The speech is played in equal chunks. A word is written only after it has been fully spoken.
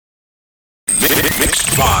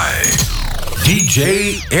Mixed by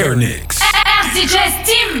DJ Airnix. DJ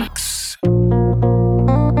Steam.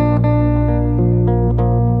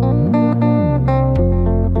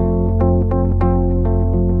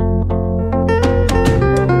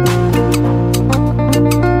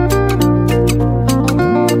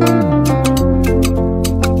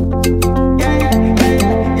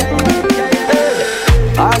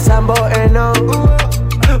 Asambo eno,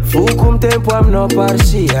 fukum tempo am no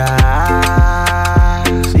parcia.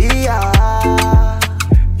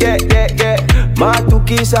 Yeah.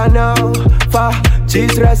 Matukisa now, fa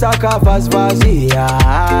chisresa kavas vazia.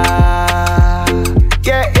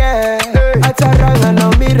 Yeah. Ataranga no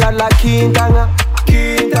mira la kintanga.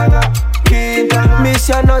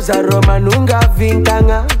 Misiano za Roma nunga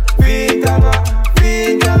vintanga.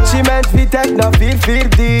 Cement vitek na fir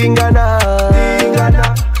dingana.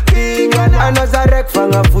 Ano za rek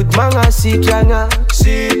fanga foot manga sitranga.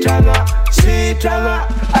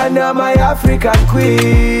 Ano my African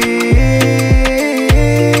queen.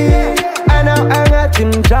 Ano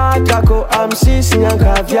angatin tatako am sis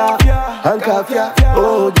nyankavya.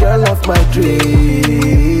 Oh girl of my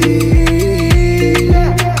dream.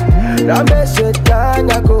 Rambe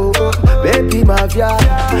setanya ko baby mafia.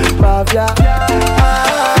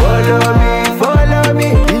 Follow me,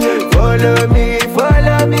 baby, follow me, yeah.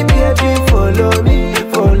 Follow me, baby, follow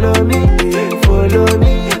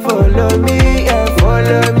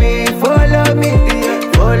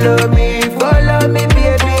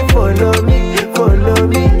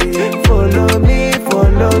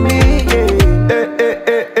me,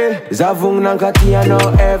 yeah. Zavung nankatiano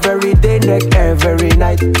every day, neck every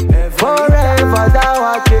night, forever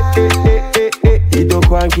that Ito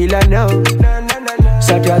kwankila now,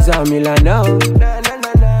 Satya Mila now,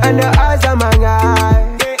 and the Azamanga.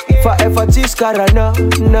 Forever tiskara no.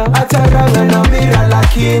 Ataranga no mira la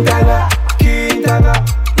kintanga.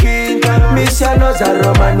 Misiano za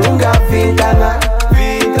Roma nunga vintanga.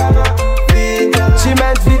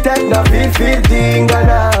 Cement vitek na fir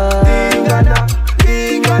dingana.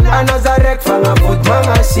 Ano za rek fanga put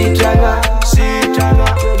manga sitranga.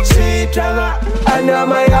 Ano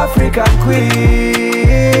my African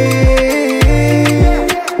queen.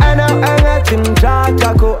 Ano angatin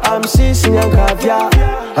tatako am sis nyankavya.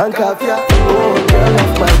 Oh girl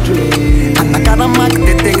of my dream. Akaramak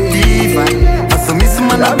detective.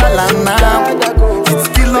 Assumismo na dalana. It's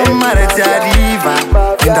kilo mare arriva.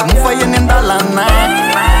 Inda mufa yenenda lana.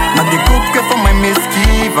 Na de coupe que for my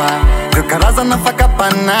miskiva. De karaza na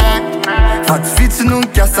fakapana. Fat fit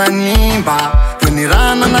nunca sanimba.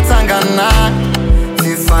 Tunirana na tangana.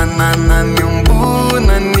 Nifanana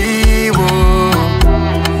nyumbuna niwo.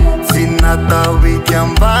 Sinata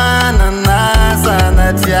wikiambana na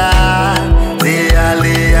sanatia.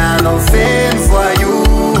 Lea no fail for you.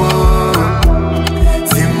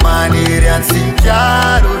 Simanirian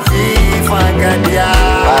sinjaro vifagadia.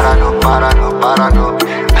 Parano.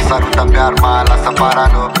 Saruta piar mala sa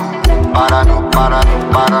parano.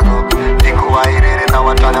 Diku airere na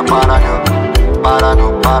watana parano.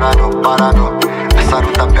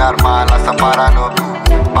 Saruta piar mala sa parano.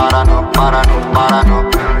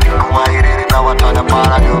 Diku airere na watana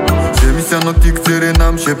parano. Jemisiano tiktere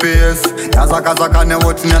nam GPS. Yazaka ne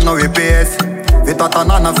watchnya no EPS.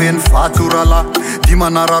 Vetatana na ven faturala.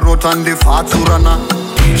 Dimanara rotan le faturana.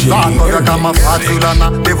 Zano ya kama faturana.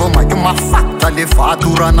 Devo makuma fakta le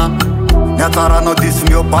faturana. Nyatarano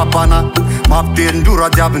dismio papana. Maptendura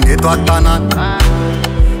jab netwatana.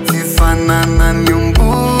 Sifanana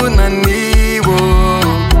nyumbuna niwo.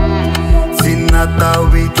 Sinata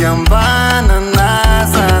wikiambana na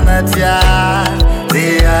sanatia.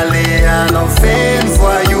 Lea no fail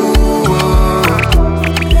for you.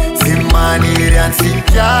 Simanirian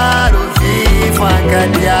sinjaro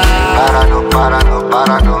vifagadia.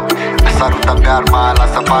 Parano. Saruta piar mala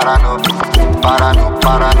sa parano.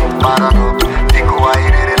 Diku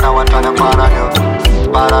airere na watana parano.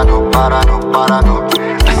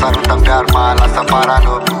 Saruta piar mala sa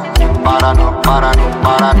parano.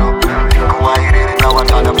 Diku airere na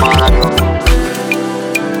watana parano.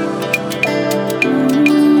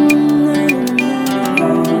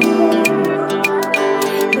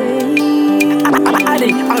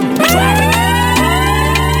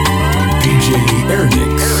 DJ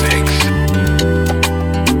Airnix.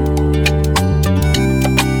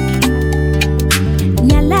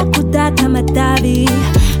 Nyala kutaka matabi.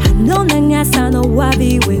 Hanona nga sana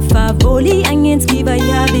wabi. We favoli angin skiva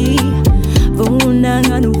yabi. Vuna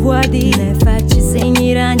nga nuwadi. Nefa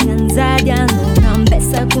chisenyira nyanzadia.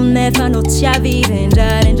 Nambesa kunefa no chavi.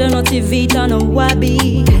 Renja no tivita no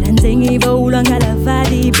wabi. Karanzengi voula nga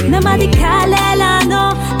lavadi. Bena madi kalela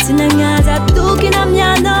no. Sinangaza tuki na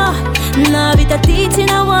vita ti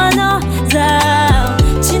tinawana zao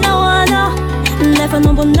tinawana nefa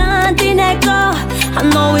non bonanti neko I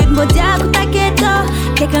know it modiaco taketo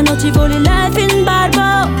che canoci voli life in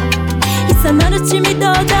barbo isanano ci mi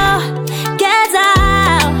dodo get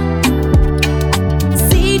out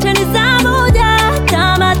si ce ne siamo già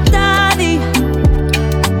tamatati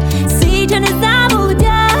si ce ne siamo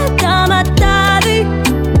già tamatati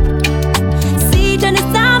si ce ne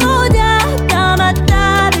siamo già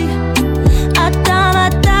tamatati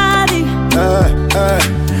atamatati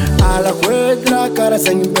alla quadra cara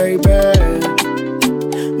sang baby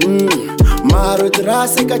Maro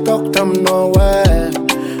drase ka tok tam nowhere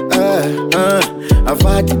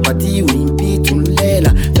Avati pati wimpitun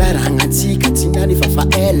lela Laranga tika tinani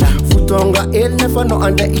fafaela Futonga el nefa no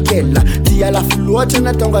anda ikela Tia la fluocha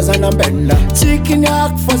na tonga zana mbela Chicken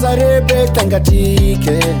yak faza rebe tanga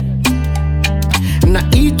tike Na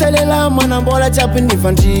italela manambola chapi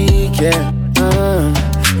nifantike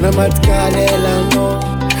Na matkalela no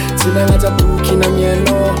Tinanga chapuki na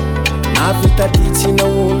mieno Afita tichina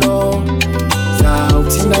uno Zao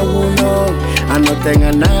tina uno Ano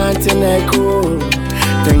tenga nante neko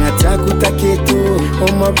Tenga taku taketo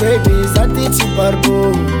Oh my baby zati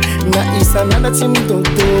chibarbo Na isa nana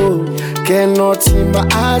chimdoto Keno chima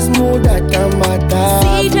azmuda tamata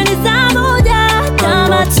si ce ne siamo già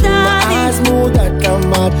tamatati azmuda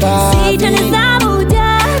tamata si ce ne siamo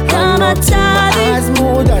già tamatati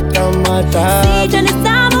azmuda tamata si ce ne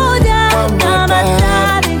siamo già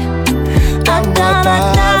tamatati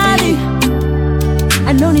atamatati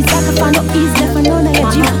Anoni zaka fano is nefa nona ya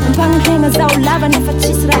jima Mpanga henga zao lava nefa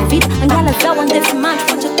chisra vita Angala zao andefu manju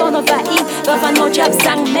fancha tono va in Vava no jab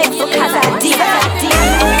sang make for kaza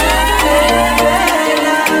diva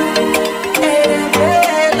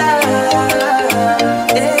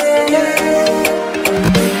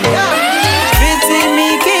Viti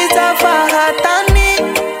mikita fahatani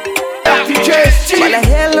Wala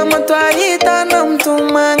hela matwaita na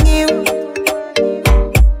mtumangi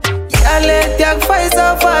Tiak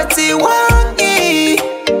faiza fati wangi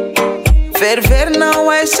Ver na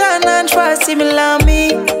waisha na nchwasi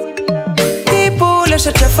milami Tipu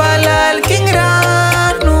lesha chafalal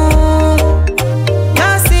kingranu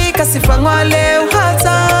Nasi kasifangwa leo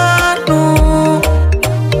hatanu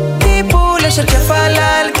Tipu lesha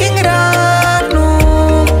chafalal kingranu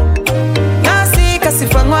Nasi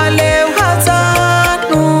kasifangwa leo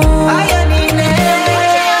hatanu Ayanine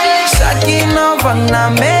Shakino vangna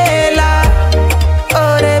mela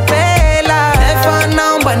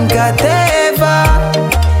Gateva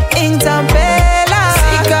Intampela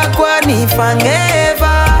Sika kwa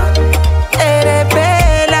nifangeva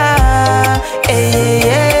Erepela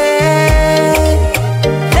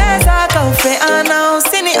Leza kaufe ana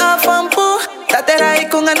usini afampu Tatera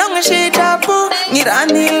ikunga nonga shitapu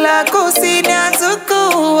Ngirani la kusini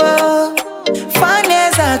azuku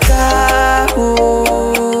Fanyeza kahu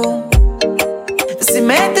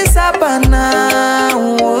Simete sapana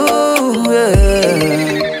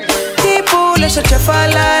Lesha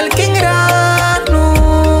chafalal kingranu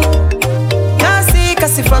Nasi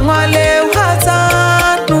kasifangwa leo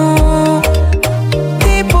hatanu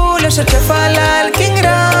Tipu lesha chafalal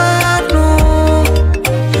kingranu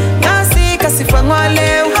Nasi kasifangwa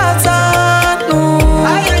leo hatanu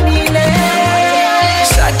Ayanile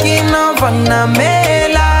Shakino vangna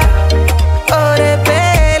mela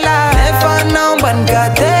Orepela Nefa naumban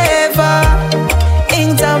gateva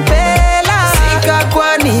Intampela Sika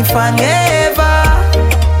kwa nifangeva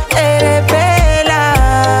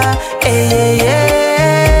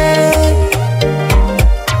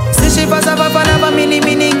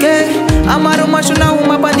Amaru mashuna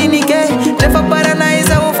uma bandinike Lefa para na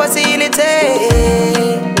isa u facilite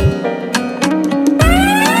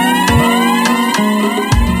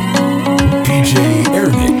DJ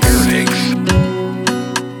Airnix.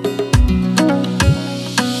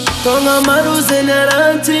 Tonga maru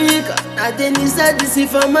zenarantika Natenisa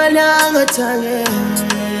disifa malanga change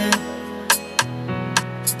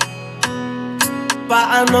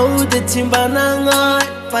Pa ano de timbananga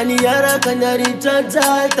Paniyara kanyari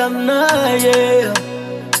tata tamnaye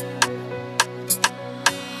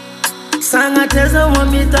Sanga teza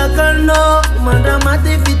wamitakano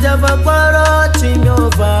Mandamati vita vakwaro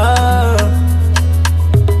chinyova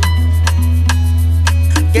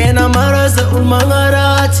Kena marasa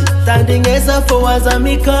ulmangarati Tandingesa fowaza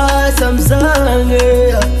mikasa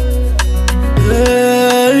mzange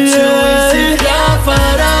Chuisi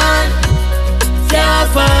Fiafaran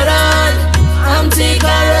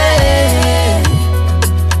Amtikare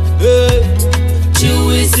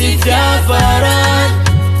Chuisi Fiafaran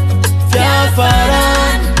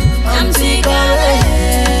Amtikare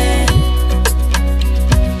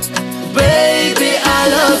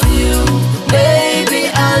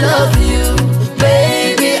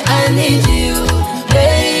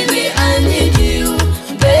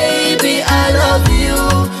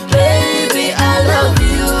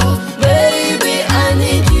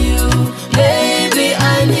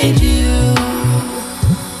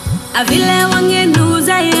avile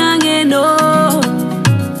wangenuza yangeno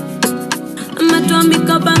matwambi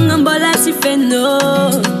kopanga mbola sifeno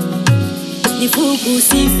nifuku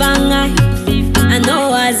sifangai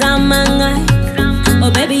ano azamangai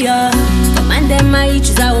oh baby oh komande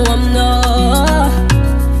maichuza wamno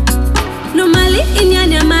normally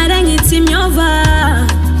inyanya marangi timyova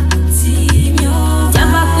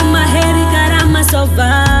jamba kumaheri karama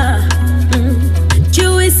sova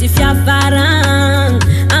Chewy si fia farang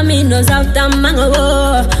amino zauta mango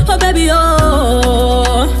oh baby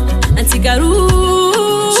oh antigaru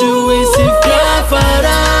Chewy si fia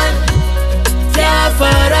farang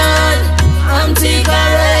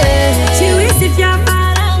antigare Chewy si fia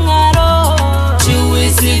farang aro Chewy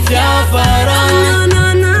si fia farang no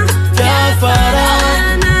fia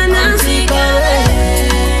farang antigare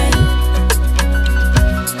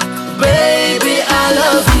Baby I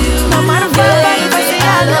love you Baby I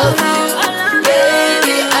love you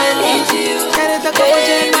Baby I need you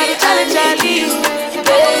Baby I need you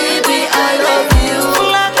Baby I love you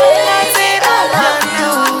Baby I love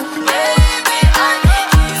you Baby I need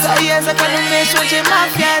you Saianza kanumeshwa je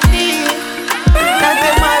mafiani Kate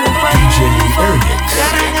marupa DJ Airnix.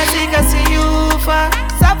 Karanga tika siyufa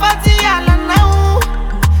Sapati ala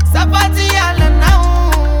nau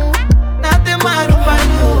Nate marupa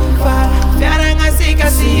nyufa Karanga tika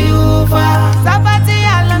siyufa Sapati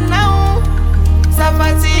ala nau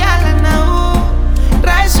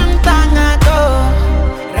Raishum tanga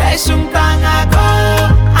go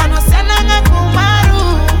Ano senanga kumaru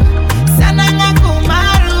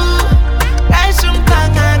Raishum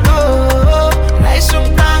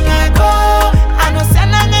tanga go Ano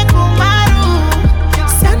senanga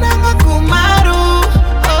kumaru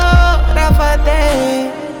Oh rafate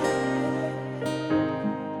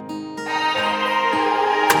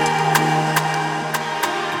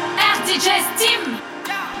DJ Steam.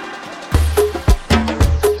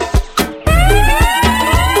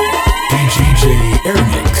 DJ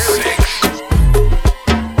Airnix.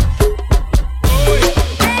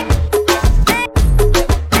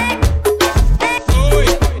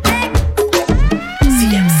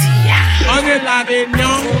 On est la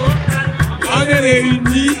réunion, on est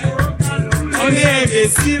réunis, on est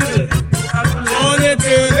imbéciles, on est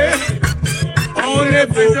heureux, on est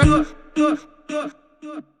beau.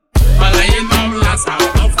 Malayen mom last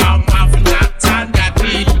out of our mouth not tan that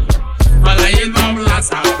beat. Malayen mom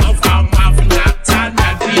last out of our mouth not tan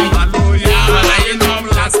that beat. Malayen mom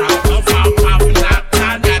last out of our mouth not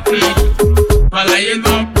tan that beat. Malayen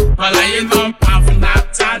mom mouth not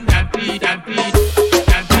tan that beat, that beat.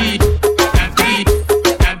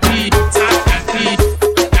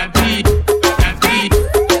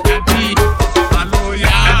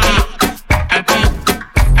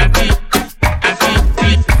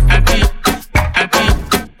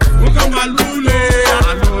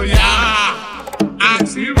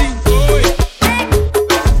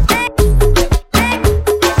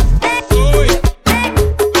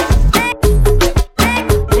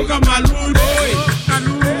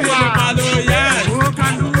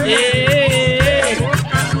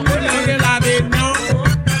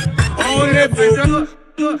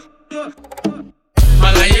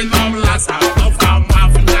 Malayen mom last out of our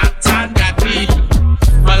mouth not tan that beat.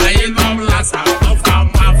 Malayen mom last out of our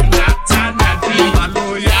mouth not tan that beat.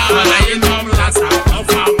 Malayen mom last out of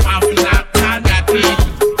our mouth not tan that beat.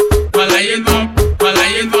 Malayen mom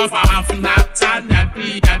mouth not tan that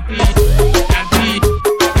beat, that beat, that beat,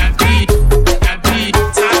 that beat, that beat,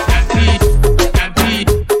 tan that beat, that beat,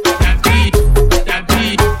 that beat, that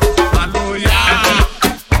beat.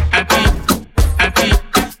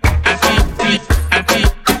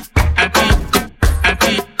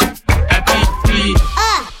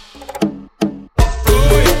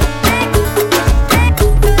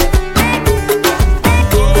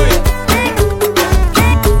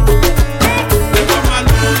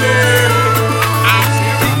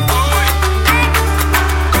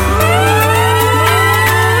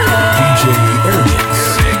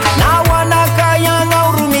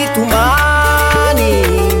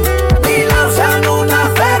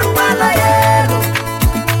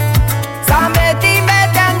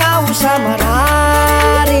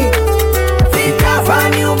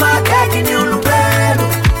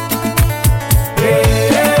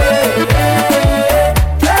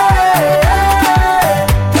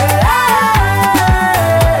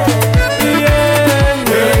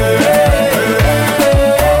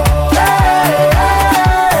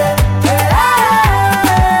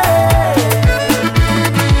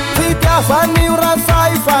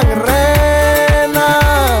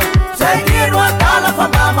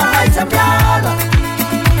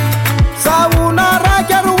 Sauna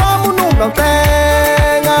raja ruamu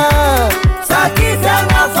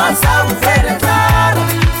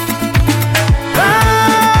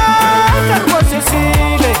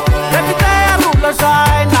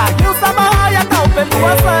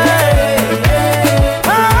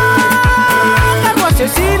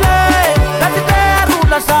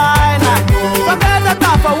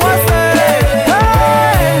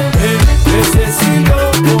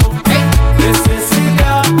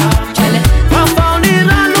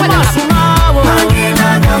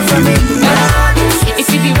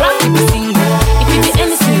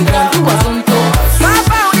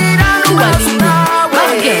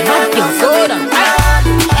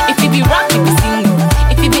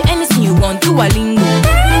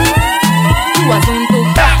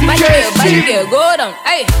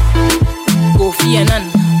Kofi Annan.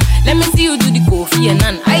 Let me see you do the Kofi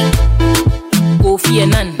Annan. Aye. Kofi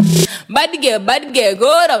Annan. Bad girl,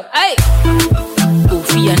 go down. Aye.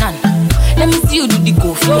 Kofi Annan. Let me see you do the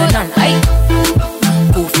Kofi Annan. Aye.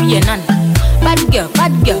 Kofi Annan. Bad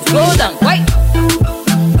girl, go down. Aye.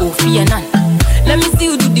 Kofi Annan. Let me see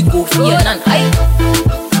you do the Kofi Annan. Aye.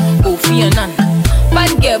 Kofi Annan.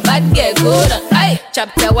 Bad girl, go down. Aye.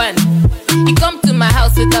 Chapter 1. He come to my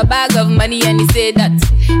house with a bag of money and he said that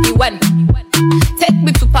he won. Take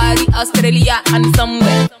me to Paris, Australia and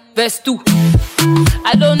somewhere. Verse 2.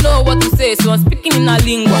 I don't know what to say, so I'm speaking in a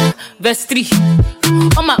lingua. Verse 3.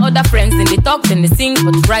 All my other friends, and they talk and they sing,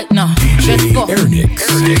 but right now, verse 4.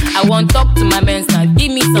 Airnix. I want to talk to my mans now,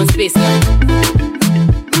 give me some space now.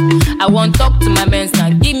 I want to talk to my mans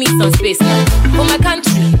now, give me some space now. For my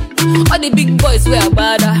country, all the big boys wear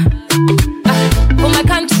bada. For my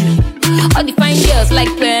country, all the fine girls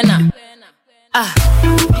like Pena.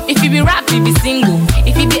 If you be rap, you be single.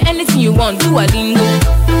 If you be anything you want, do a lingo.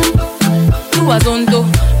 Do a zondo.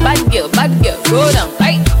 Bad girl, go down,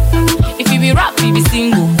 right? If you be rap, you be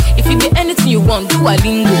single. If you be anything you want, do a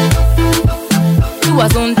lingo. Do a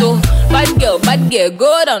zondo. Bad girl,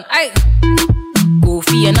 go down, right?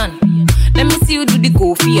 Kofi Annan. Let me see you do the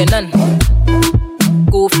Kofi Annan.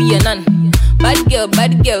 Kofi Annan. Bad girl,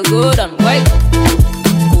 go down, right?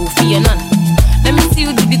 Kofi Annan. Let me see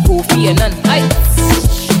you do the Kofi Annan. Aye.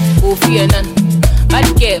 Kofi Annan. Bad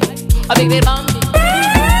girl. A big bomb.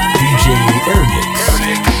 DJ Airnix.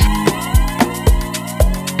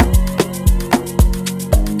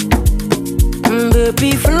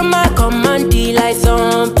 Baby, follow my command like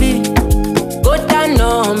zombie. Go down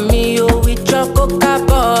on me, oh, with your coca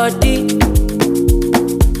body.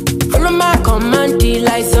 Follow my command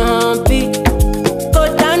like zombie.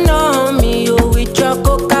 Go down on me, oh, with your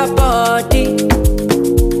coca body.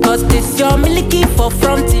 Cause this your milky for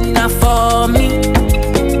front enough for me.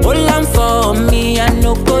 Hold on for me, I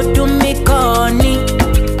no go do me corny.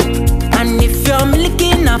 And if you're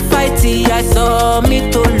milky na fighty, I saw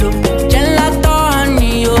me to look. Gelato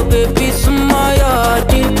honey, oh baby, sumoyo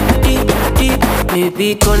deep.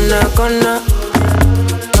 Baby, gonna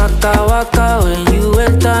waka when you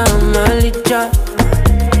enter my licha.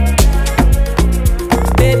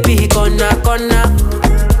 Baby, gonna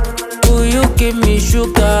will you give me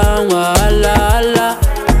sugar, wala.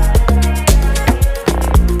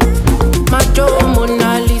 Macho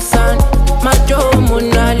Mona Lisa, Macho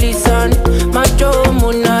Mona Lisa, Macho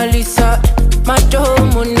Mona Lisa, Macho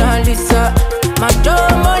Mona Lisa, Macho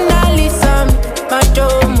Mona Lisa, Macho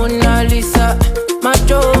Mona Lisa,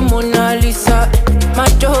 Macho Mona Lisa,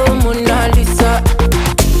 Macho Mona Lisa.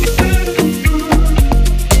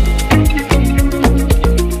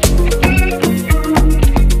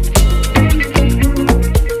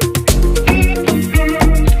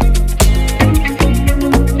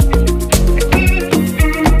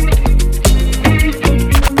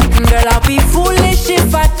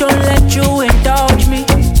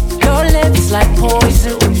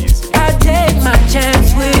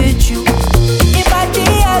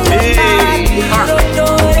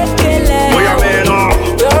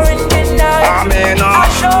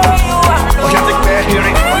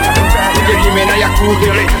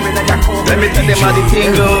 Let me tell them how the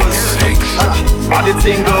thing goes. How the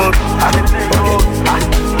thing goes.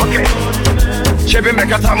 Okay. Chevy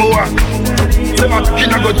make a tamua. Say my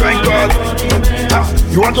kid go drink God.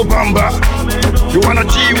 You want to bamba? You wanna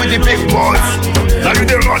G with the big boys? Now you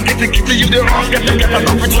the run, get the kitty, you the run, get the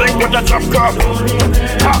coffee drink with the top cup.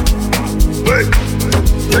 Wait.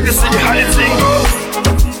 Let me see how the thing goes.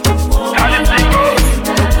 How the thing goes.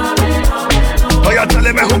 Oh, you're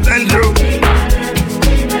telling me who then do?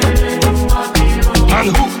 And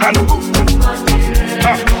who?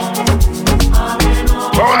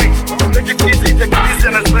 Alright, take it easy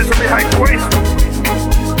and especially high point.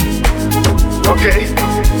 Okay.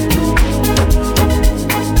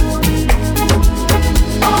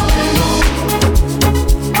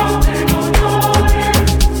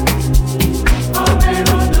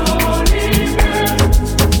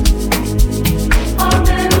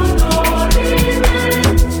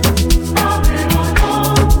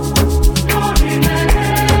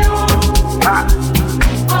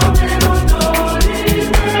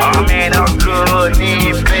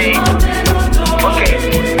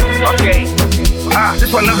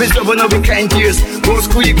 This one of his job no be kind years. Go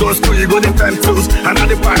school, you go the time tools. And all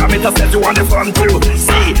the parameters that you want to farm through.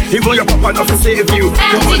 See, even your papa not to save you.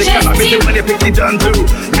 You hold the cannabis when they pick it down too.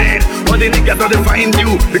 Man, all the niggas don't find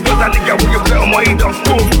you. Because that nigga when you play on why you don't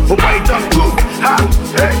move. Or why you don't move. Ha,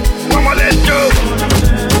 hey, mama let's go.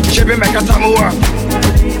 She be make a tamua.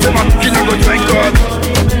 Say my kid go drink God.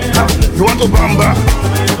 You want to bamba?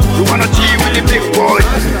 You wanna G with the big boy?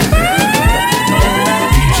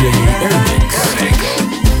 DJ Airnix.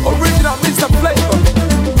 Original Mr. Flavor.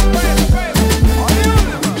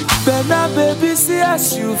 Benna baby, see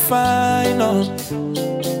as you fine, oh.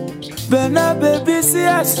 Benna baby, see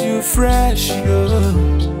as you fresh, yo.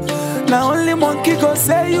 Now only monkey go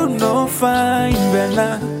say you no fine,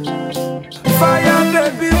 Benna. Fire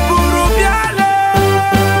baby, buru biale.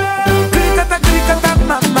 Krikata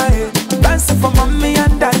mama, eh. Dance for mommy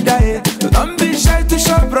and dada, eh. Don't be shy to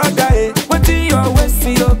show brother, eh. What in your waist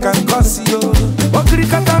you can cause you. Oh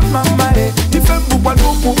krikata mama, eh. Ifembu kwa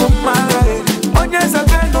lupu mama, eh. Onyeza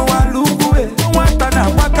beno wa lupu, eh. Watana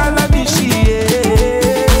wakala bishi,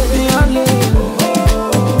 eh. Biale,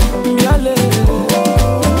 biale,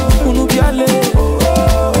 unu biale.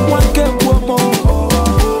 Wanke buomo.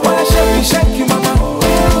 Oya shake mama.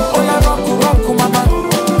 Oya rock mama.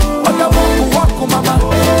 Oya walk mama.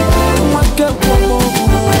 Wanke buomo.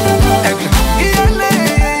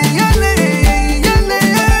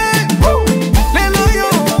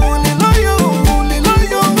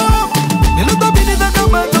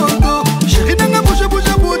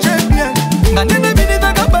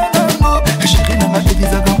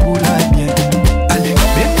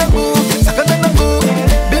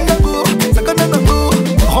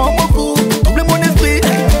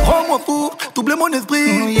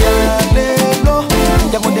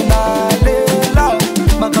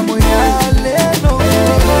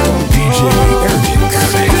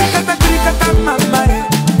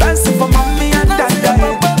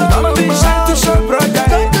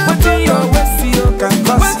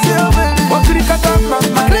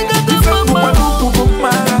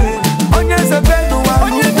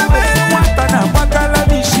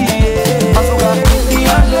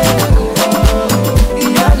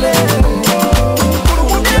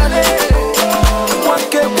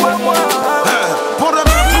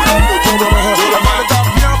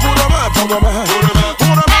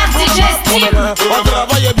 On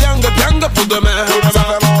travaille bien pour demain. Ça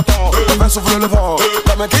fait longtemps, on fait souffler le vent.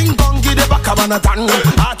 Comme un King Kong qui débarque à Manhattan.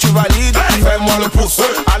 Ah tu valides, fais-moi le pouce.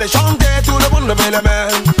 Allez chanter, tout le monde levez les mains.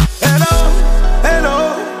 Hello, hello,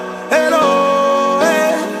 hello,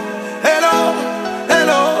 hey. Hello,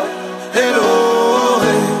 hello, hello,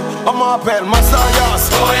 hey. On m'appelle Massayas.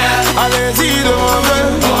 Oh yeah. Allez-y demandez.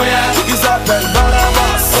 Oh yeah. Il s'appelle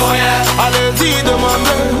Barabas. Oh yeah. Allez-y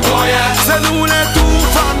demandez. Oh yeah. C'est nous les tout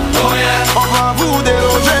fans. Oh yeah. On va vous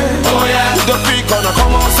déloger. Oh yeah. Depuis qu'on a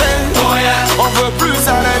commencé. Oh yeah. On veut plus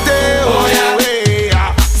s'arrêter. Oh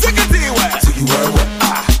yeah. C'est que dis ouais. C'est qui ouais ouais. Ah.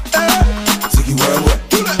 C'est qui ouais ouais.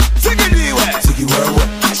 C'est que dis ouais. C'est qui ouais ouais.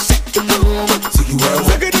 Ah shit. C'est qui ouais ouais. C'est que dis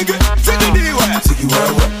ouais. C'est que dis ouais. C'est qui ouais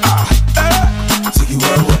ouais. Ah. C'est qui ouais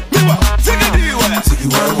ouais. C'est que dis ouais. C'est qui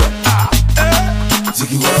ouais ouais. Ah. C'est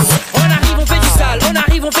qui ouais ouais. On arrive, on fait du sale, on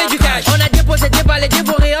arrive, on fait du cash. On a déposé, déballé,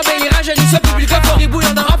 dévoré, embelli, rajeuni, ce public fort, bouille,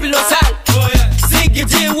 on a rempli nos salles. Zig et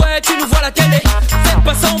dis ouais, tu nous vois la télé. Faites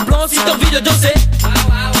pas semblant si t'as envie de danser.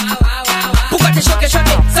 Pourquoi t'es choqué,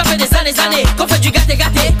 ça fait des années qu'on fait du gâté,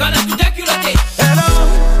 qu'on a tout déculotté. Hello,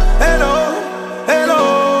 hello, hello,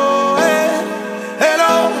 hey.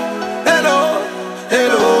 Hello, hello,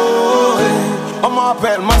 hello, hey. On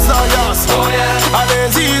m'appelle Massayas. Oh yeah.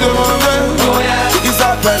 Allez-y demandez. Oh yeah. Il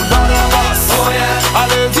s'appelle Barabas. Oh yeah.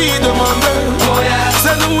 Allez-y demandez. Oh yeah.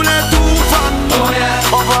 C'est nous les tout fans. Oh yeah.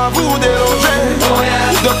 On va vous déloger.